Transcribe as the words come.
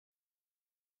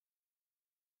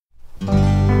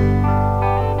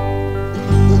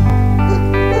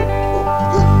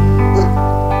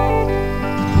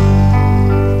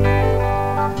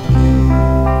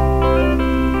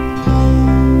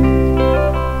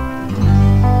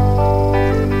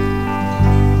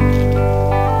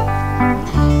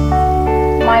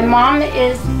mom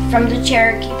is from the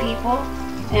Cherokee people,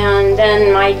 and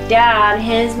then my dad,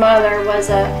 his mother was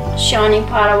a Shawnee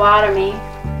Potawatomi.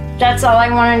 That's all I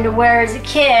wanted to wear as a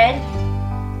kid,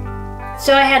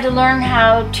 so I had to learn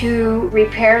how to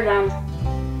repair them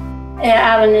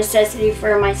out of necessity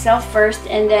for myself first,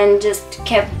 and then just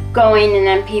kept going, and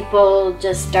then people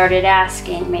just started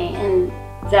asking me, and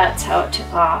that's how it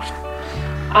took off.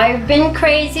 I've been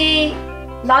crazy,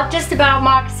 not just about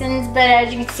moccasins, but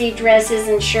as you can see, dresses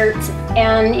and shirts.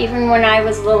 And even when I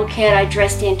was a little kid, I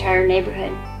dressed the entire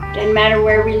neighborhood. Didn't matter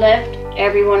where we lived,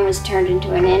 everyone was turned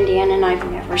into an Indian, and I've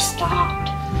never stopped.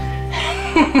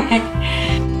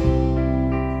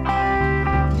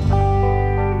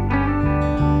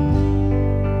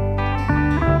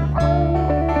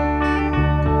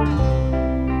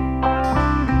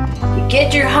 You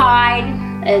get your hide,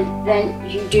 and then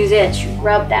you do this. You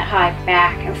rub that hide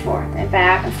back and forth and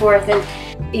back and forth,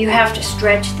 and you have to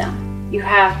stretch them. You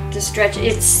have to stretch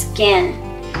its skin.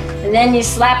 And then you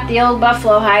slap the old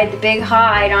buffalo hide, the big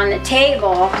hide, on the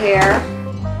table here,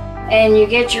 and you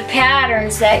get your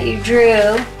patterns that you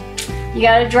drew. You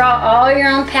got to draw all your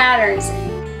own patterns.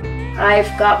 I've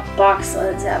got box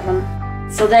loads of them.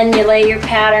 So then you lay your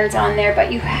patterns on there, but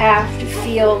you have to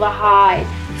feel the hide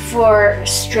for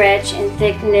stretch and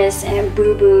thickness and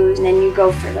boo-boos, and then you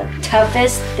go for the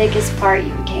toughest, thickest part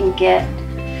you can get.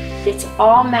 It's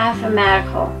all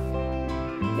mathematical.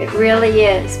 It really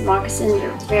is. Moccasins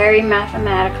are very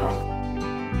mathematical.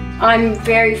 I'm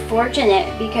very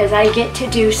fortunate because I get to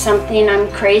do something I'm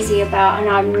crazy about, and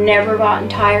I've never gotten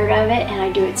tired of it, and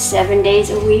I do it 7 days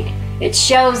a week. It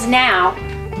shows now.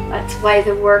 That's why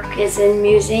the work is in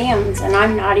museums, and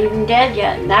I'm not even dead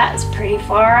yet, and that's pretty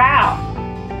far out.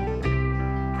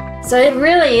 So it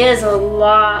really is a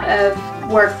lot of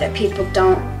work that people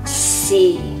don't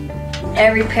see.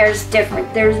 Every pair is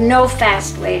different. There's no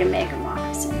fast way to make a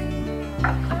moccasin.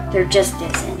 There just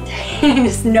isn't.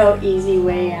 There's no easy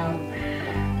way out.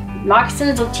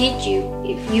 Moccasins will teach you.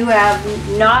 If you have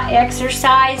not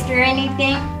exercised or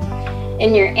anything,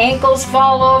 and your ankles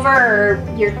fall over or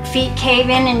your feet cave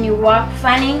in and you walk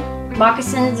funny,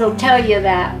 moccasins will tell you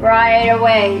that right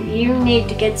away. You need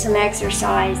to get some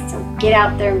exercise, so get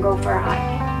out there and go for a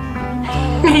hike.